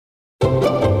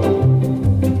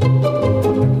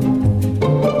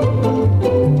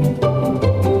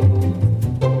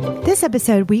this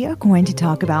episode, we are going to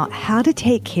talk about how to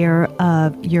take care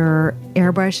of your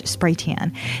airbrush spray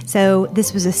tan. So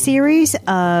this was a series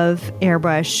of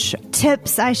airbrush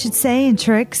tips, I should say, and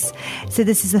tricks. So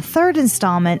this is the third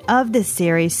installment of this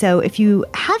series. So if you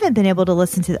haven't been able to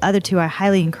listen to the other two, I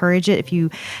highly encourage it. If you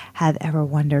have ever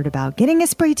wondered about getting a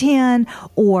spray tan,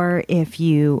 or if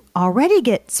you already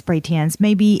get spray tans,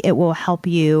 maybe it will help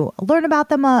you learn about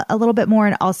them a little bit more.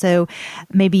 And also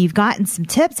maybe you've gotten some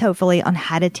tips, hopefully, on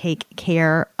how to take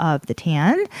care of the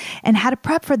tan and how to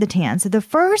prep for the tan. So the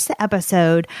first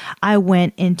episode, I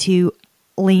went into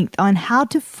length on how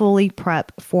to fully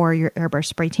prep for your airbrush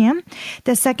spray tan.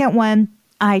 The second one,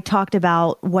 I talked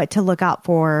about what to look out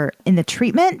for in the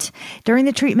treatment, during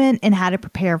the treatment, and how to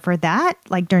prepare for that,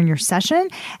 like during your session.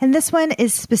 And this one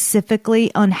is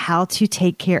specifically on how to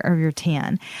take care of your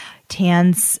tan.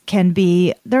 Tans can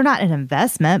be, they're not an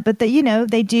investment, but they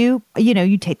do,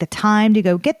 you take the time to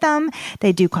go get them.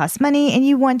 They do cost money, and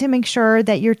you want to make sure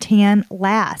that your tan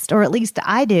lasts, or at least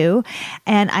I do.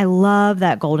 And I love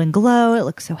that golden glow. It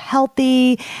looks so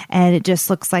healthy, and it just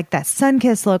looks like that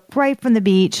sun-kissed look right from the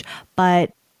beach.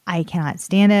 But I cannot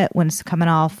stand it when it's coming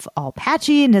off all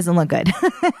patchy and doesn't look good.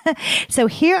 So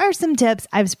here are some tips.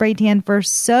 I've spray tanned for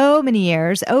so many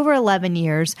years, over 11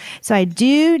 years. So I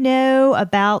do know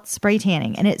about spray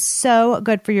tanning, and it's so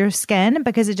good for your skin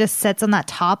because it just sits on that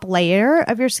top layer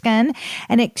of your skin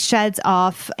and it sheds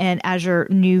off, and as your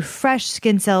new fresh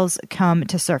skin cells come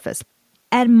to surface.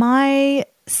 At my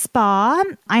spa,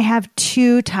 I have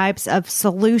two types of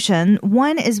solution.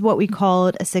 One is what we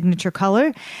call a signature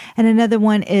color, and another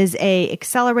one is a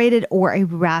accelerated or a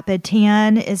rapid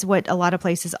tan is what a lot of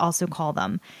places also call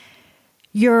them.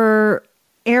 Your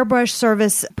airbrush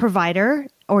service provider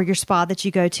or your spa that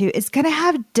you go to is going to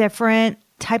have different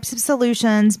types of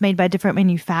solutions made by different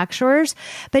manufacturers,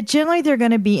 but generally they're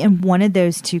going to be in one of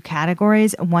those two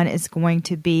categories. One is going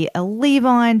to be a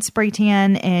leave-on spray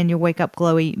tan and you'll wake up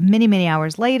glowy many, many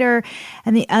hours later.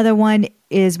 And the other one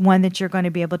is one that you're going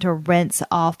to be able to rinse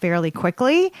off fairly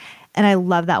quickly. And I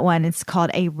love that one. It's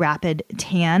called a rapid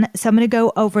tan. So I'm going to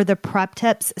go over the prep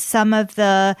tips. Some of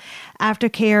the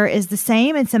aftercare is the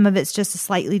same and some of it's just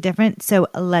slightly different. So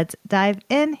let's dive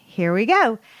in. Here we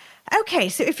go. Okay,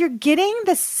 so if you're getting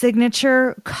the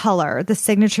signature color, the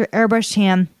signature airbrush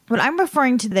tan, what I'm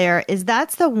referring to there is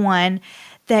that's the one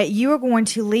that you are going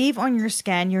to leave on your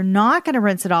skin. You're not going to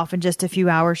rinse it off in just a few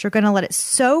hours. You're going to let it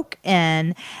soak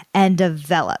in and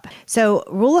develop. So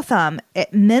rule of thumb,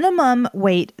 at minimum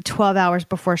wait 12 hours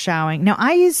before showering. Now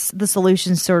I use the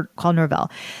solution called Norvell.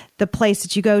 The place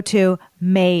that you go to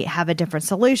may have a different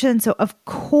solution. So of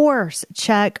course,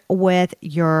 check with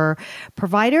your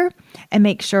provider and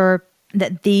make sure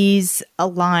that these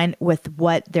align with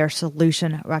what their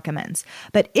solution recommends.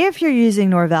 But if you're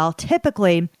using Norvell,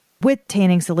 typically with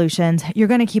tanning solutions, you're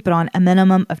going to keep it on a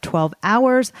minimum of 12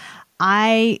 hours.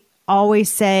 I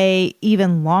always say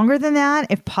even longer than that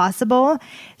if possible.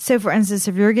 So for instance,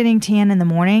 if you're getting tan in the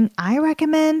morning, I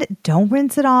recommend don't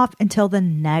rinse it off until the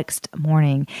next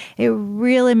morning. It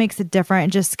really makes it different.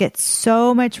 It just gets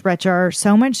so much richer,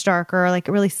 so much darker. Like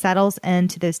it really settles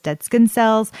into those dead skin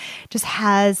cells. Just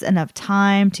has enough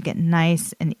time to get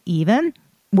nice and even,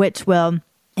 which will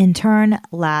in turn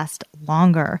last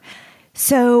longer.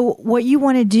 So what you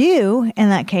want to do in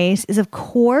that case is, of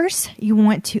course, you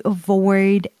want to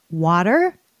avoid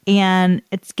water. And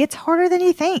it gets harder than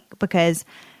you think because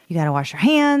you got to wash your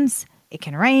hands. It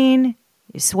can rain.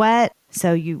 You sweat.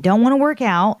 So you don't want to work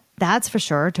out. That's for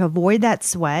sure, to avoid that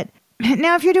sweat.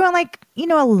 Now, if you're doing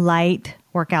a light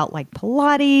workout like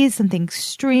Pilates, something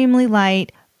extremely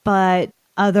light, but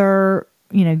other,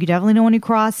 you definitely don't want to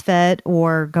CrossFit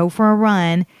or go for a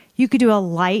run. You could do a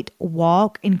light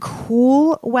walk in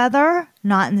cool weather,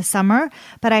 not in the summer,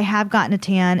 but I have gotten a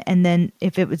tan. And then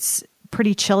if it was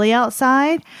pretty chilly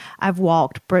outside, I've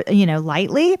walked,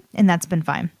 lightly, and that's been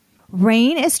fine.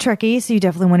 Rain is tricky, so you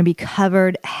definitely want to be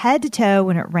covered head to toe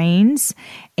when it rains.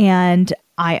 And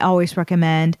I always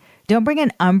recommend don't bring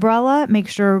an umbrella. Make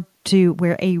sure to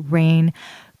wear a rain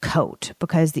coat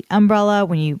because the umbrella,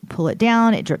 when you pull it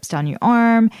down, it drips down your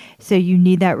arm. So you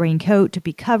need that raincoat to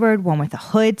be covered, one with a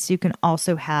hood. So you can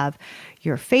also have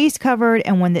your face covered,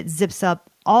 and one that zips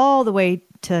up all the way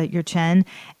to your chin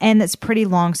and that's pretty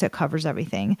long so it covers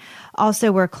everything.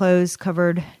 Also wear closed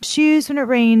covered shoes when it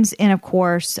rains, and of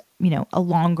course, a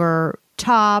longer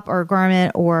top or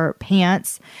garment or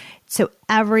pants. So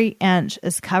every inch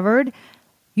is covered.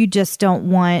 You just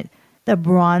don't want the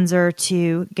bronzer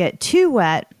to get too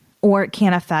wet or it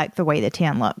can affect the way the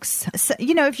tan looks. So,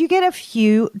 if you get a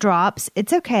few drops,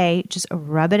 it's okay. Just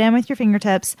rub it in with your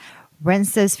fingertips,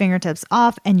 rinse those fingertips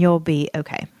off, and you'll be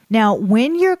okay. Now,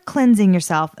 when you're cleansing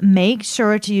yourself, make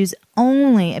sure to use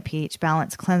only a pH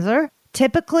balanced cleanser.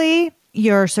 Typically,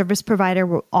 your service provider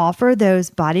will offer those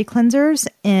body cleansers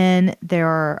in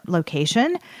their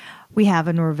location. We have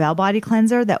a Norvell body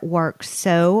cleanser that works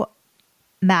so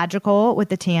magical with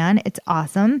the tan. It's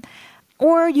awesome.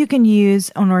 Or you can use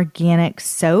an organic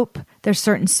soap. There's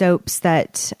certain soaps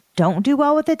that don't do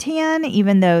well with the tan,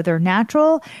 even though they're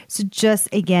natural. So just,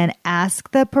 again, ask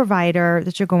the provider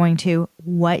that you're going to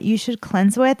what you should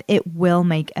cleanse with. It will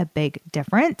make a big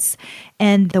difference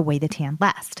in the way the tan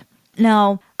lasts.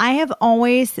 Now, I have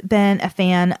always been a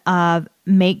fan of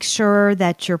make sure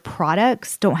that your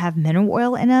products don't have mineral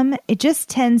oil in them. It just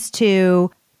tends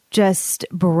to just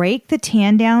break the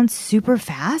tan down super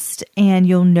fast, and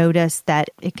you'll notice that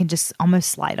it can just almost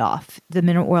slide off. The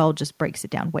mineral oil just breaks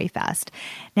it down way fast.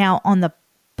 Now, on the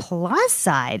plus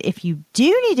side, if you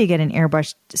do need to get an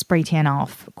airbrush spray tan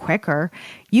off quicker,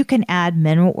 you can add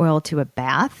mineral oil to a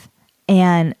bath,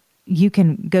 and you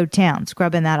can go down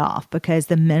scrubbing that off because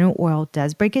the mineral oil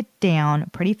does break it down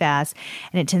pretty fast,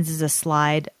 and it tends to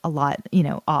slide a lot,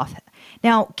 off.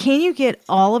 Now, can you get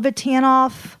all of a tan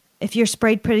off if you're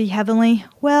sprayed pretty heavily?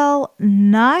 Well,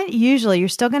 not usually. You're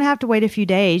still going to have to wait a few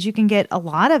days. You can get a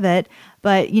lot of it,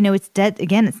 but it's dead.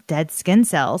 Again, it's dead skin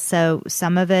cells. So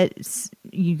some of it,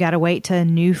 you got to wait till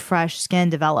new fresh skin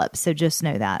develops. So just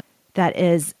know that. That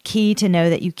is key to know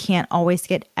that you can't always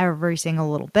get every single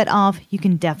little bit off. You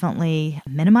can definitely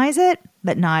minimize it,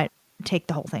 but not take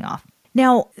the whole thing off.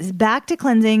 Now, back to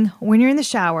cleansing. When you're in the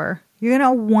shower, you're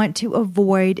going to want to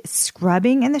avoid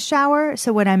scrubbing in the shower.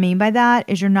 So what I mean by that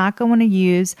is you're not going to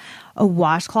use a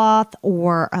washcloth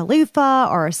or a loofah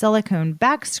or a silicone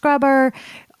back scrubber,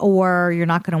 or you're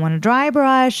not going to want a dry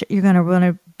brush. You're going to want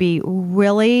to be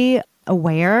really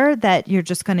aware that you're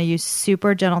just going to use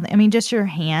super gentle, just your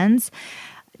hands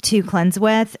to cleanse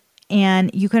with.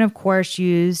 And you can, of course,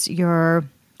 use your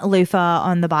loofah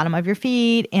on the bottom of your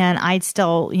feet. And I'd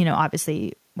still,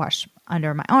 obviously wash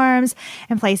under my arms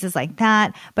and places like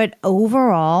that. But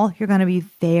overall, you're going to be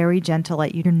very gentle.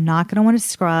 You're not going to want to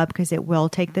scrub because it will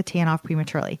take the tan off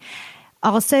prematurely.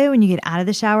 Also, when you get out of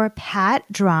the shower, pat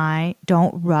dry.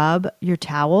 Don't rub your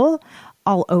towel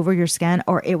all over your skin,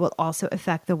 or it will also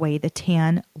affect the way the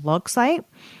tan looks like.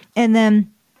 And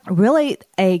then really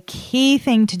a key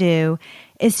thing to do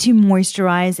is to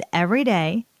moisturize every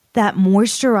day. That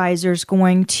moisturizer is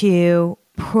going to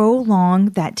prolong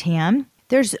that tan.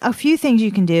 There's a few things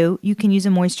you can do. You can use a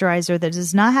moisturizer that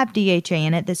does not have DHA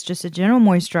in it. That's just a general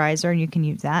moisturizer, and you can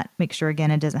use that. Make sure, again,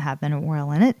 it doesn't have mineral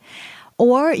oil in it.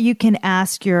 Or you can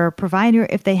ask your provider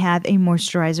if they have a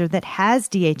moisturizer that has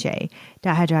DHA,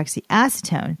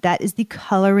 dihydroxyacetone. That is the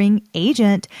coloring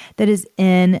agent that is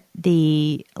in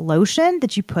the lotion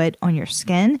that you put on your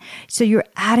skin. So you're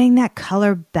adding that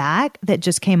color back that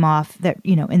just came off that,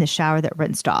 in the shower that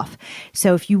rinsed off.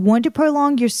 So if you want to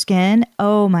prolong your skin,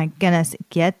 oh my goodness,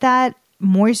 get that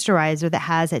moisturizer that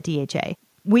has that DHA.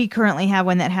 We currently have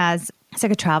one that has, it's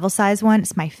like a travel size one.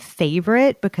 It's my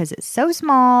favorite because it's so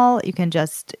small. You can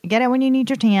just get it when you need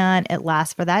your tan. It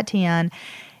lasts for that tan.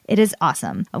 It is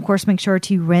awesome. Of course, make sure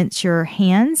to rinse your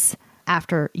hands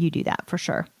after you do that for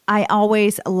sure. I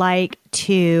always like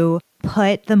to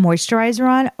put the moisturizer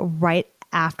on right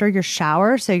after your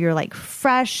shower. So you're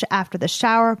fresh after the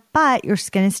shower, but your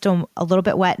skin is still a little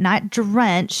bit wet, not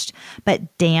drenched,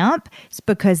 but damp. It's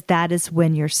because that is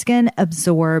when your skin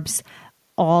absorbs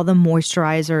all the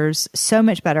moisturizers so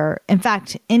much better. In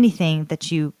fact, anything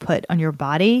that you put on your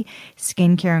body,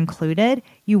 skincare included,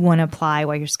 you want to apply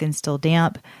while your skin's still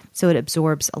damp so it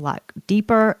absorbs a lot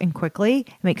deeper and quickly.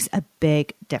 It makes a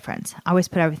big difference. I always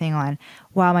put everything on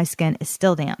while my skin is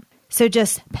still damp. So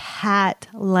just pat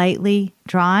lightly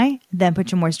dry, then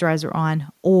put your moisturizer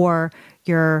on or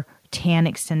your tan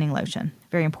extending lotion.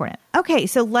 Very important. Okay,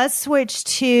 so let's switch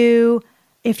to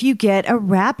if you get a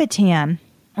rapid tan,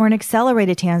 or an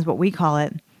accelerated tan is what we call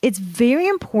it. It's very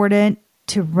important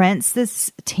to rinse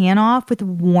this tan off with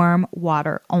warm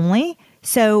water only.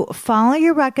 So follow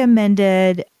your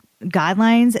recommended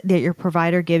guidelines that your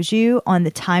provider gives you on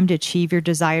the time to achieve your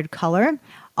desired color.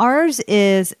 Ours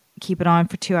is keep it on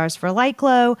for 2 hours for a light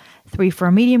glow, 3 for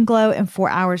a medium glow, and 4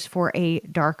 hours for a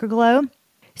darker glow.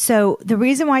 So the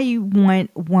reason why you want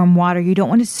warm water, you don't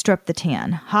want to strip the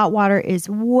tan. Hot water is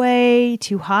way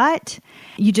too hot.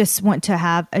 You just want to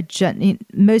have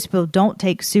most people don't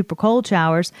take super cold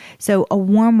showers. So a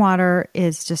warm water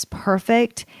is just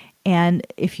perfect. And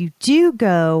if you do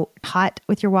go hot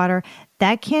with your water,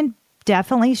 that can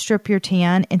definitely strip your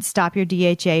tan and stop your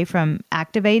DHA from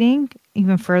activating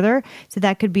even further. So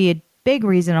that could be a big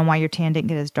reason on why your tan didn't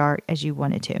get as dark as you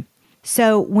wanted to.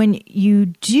 So when you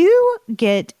do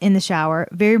get in the shower,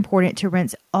 very important to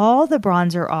rinse all the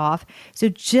bronzer off. So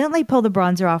gently pull the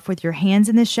bronzer off with your hands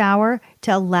in the shower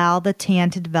to allow the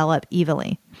tan to develop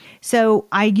evenly. So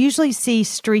I usually see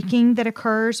streaking that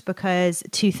occurs because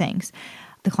two things.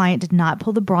 The client did not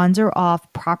pull the bronzer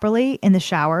off properly in the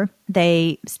shower.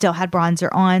 They still had bronzer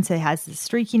on, so it has the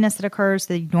streakiness that occurs.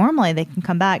 So normally they can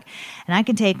come back and I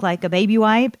can take like a baby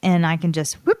wipe and I can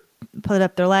just put it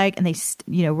up their leg and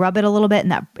they rub it a little bit.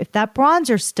 And that if that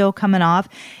bronzer's still coming off,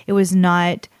 it was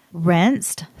not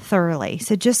rinsed thoroughly.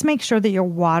 So just make sure that your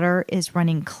water is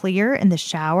running clear in the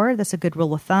shower. That's a good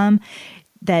rule of thumb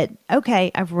that,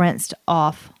 okay, I've rinsed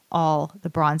off all the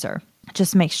bronzer.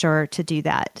 Just make sure to do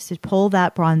that. So pull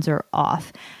that bronzer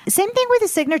off. Same thing with the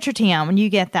signature tan. When you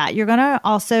get that, you're going to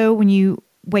also, when you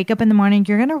wake up in the morning,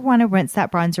 you're going to want to rinse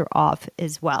that bronzer off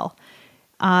as well.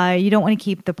 You don't want to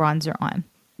keep the bronzer on.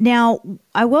 Now,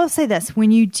 I will say this. When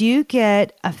you do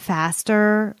get a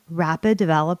faster, rapid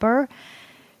developer,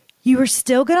 you are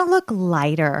still going to look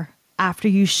lighter after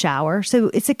you shower. So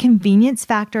it's a convenience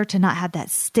factor to not have that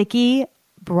sticky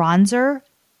bronzer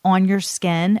on your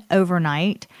skin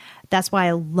overnight. That's why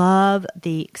I love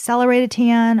the accelerated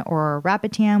tan or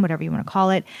rapid tan, whatever you want to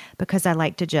call it, because I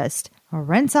like to just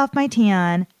rinse off my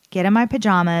tan, get in my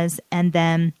pajamas, and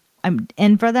then I'm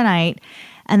in for the night,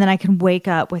 and then I can wake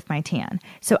up with my tan.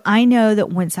 So I know that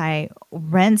once I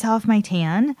rinse off my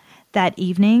tan that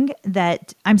evening,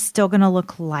 that I'm still going to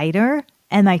look lighter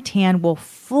and my tan will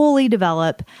fully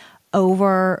develop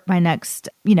over my next,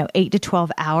 8 to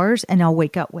 12 hours, and I'll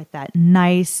wake up with that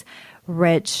nice,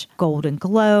 rich golden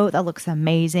glow that looks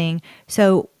amazing.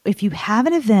 So if you have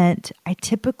an event, I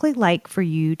typically like for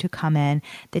you to come in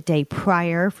the day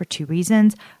prior for two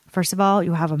reasons. First of all,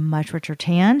 you'll have a much richer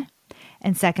tan.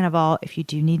 And second of all, if you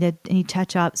do need any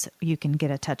touch-ups, you can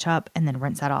get a touch-up and then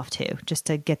rinse that off too, just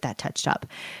to get that touched up.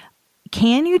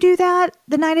 Can you do that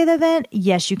the night of the event?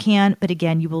 Yes, you can. But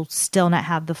again, you will still not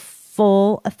have the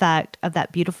full effect of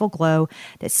that beautiful glow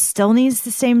that still needs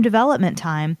the same development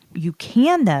time. You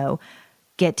can, though,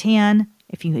 get tan.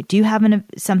 If you do have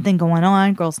something going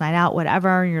on, girls' night out,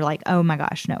 whatever, you're like, oh my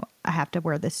gosh, no, I have to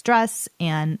wear this dress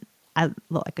and I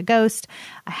look like a ghost.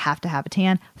 I have to have a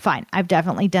tan. Fine. I've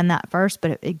definitely done that first.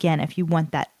 But again, if you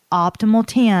want that optimal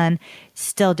tan,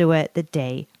 still do it the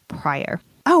day prior.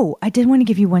 Oh, I did want to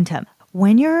give you one tip.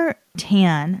 When your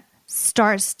tan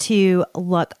starts to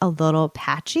look a little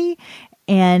patchy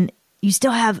and you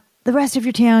still have the rest of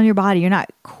your tan on your body, you're not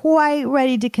quite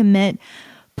ready to commit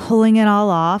pulling it all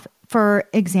off. For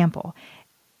example,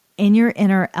 in your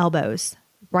inner elbows,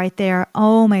 right there.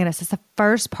 Oh my goodness. It's the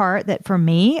first part that for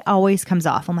me always comes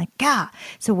off. I'm like, God.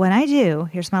 So what I do,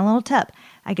 here's my little tip.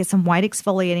 I get some white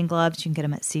exfoliating gloves. You can get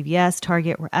them at CVS,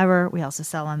 Target, wherever. We also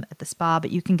sell them at the spa,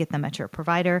 but you can get them at your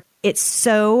provider. It's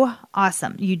so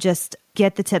awesome. You just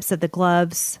get the tips of the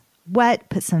gloves wet,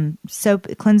 put some soap,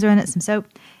 cleanser in it, some soap,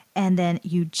 and then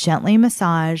you gently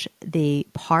massage the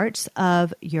parts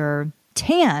of your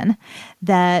tan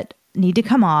that need to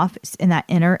come off in that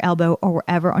inner elbow or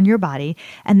wherever on your body,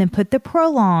 and then put the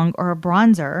Prolong or a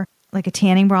bronzer, like a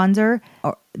tanning bronzer,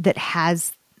 or that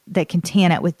can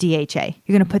tan it with DHA.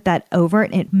 You're going to put that over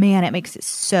it, and it makes it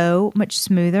so much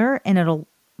smoother, and it'll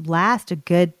last a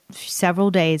good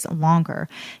several days longer,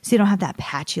 so you don't have that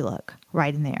patchy look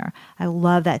right in there. I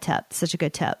love that tip. Such a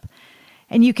good tip.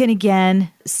 And you can, again,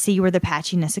 see where the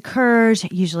patchiness occurs,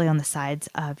 usually on the sides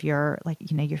of your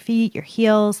feet, your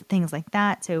heels, things like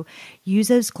that. So use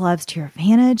those gloves to your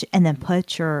advantage, and then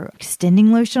put your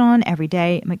extending lotion on every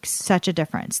day. It makes such a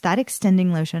difference. That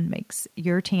extending lotion makes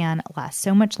your tan last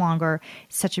so much longer.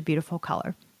 It's such a beautiful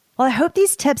color. Well, I hope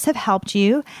these tips have helped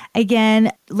you.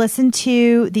 Again, listen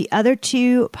to the other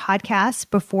two podcasts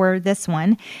before this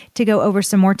one to go over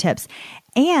some more tips.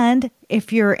 And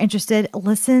if you're interested,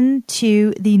 listen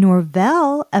to the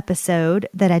Norvell episode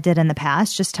that I did in the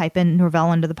past. Just type in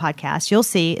Norvell into the podcast. You'll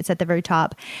see it's at the very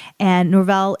top. And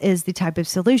Norvell is the type of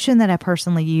solution that I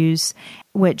personally use,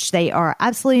 which they are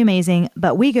absolutely amazing.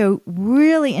 But we go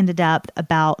really into depth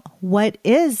about what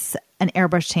is an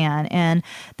airbrush tan and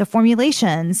the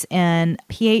formulations and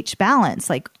pH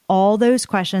balance. Like all those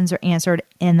questions are answered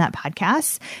in that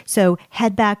podcast. So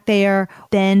head back there,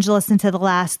 binge, listen to the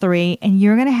last three, and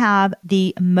you're going to have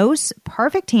the most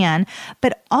perfect tan,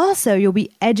 but also you'll be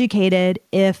educated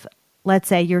if, let's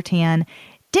say, your tan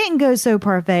didn't go so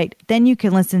perfect. Then you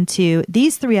can listen to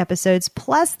these three episodes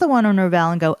plus the one on Norvell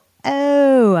and go,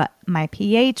 oh, my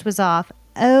pH was off.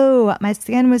 Oh, my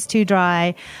skin was too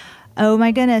dry. Oh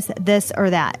my goodness, this or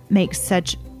that makes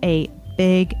such a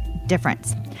big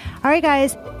difference. All right,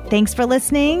 guys, thanks for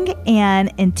listening. And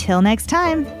until next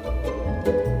time.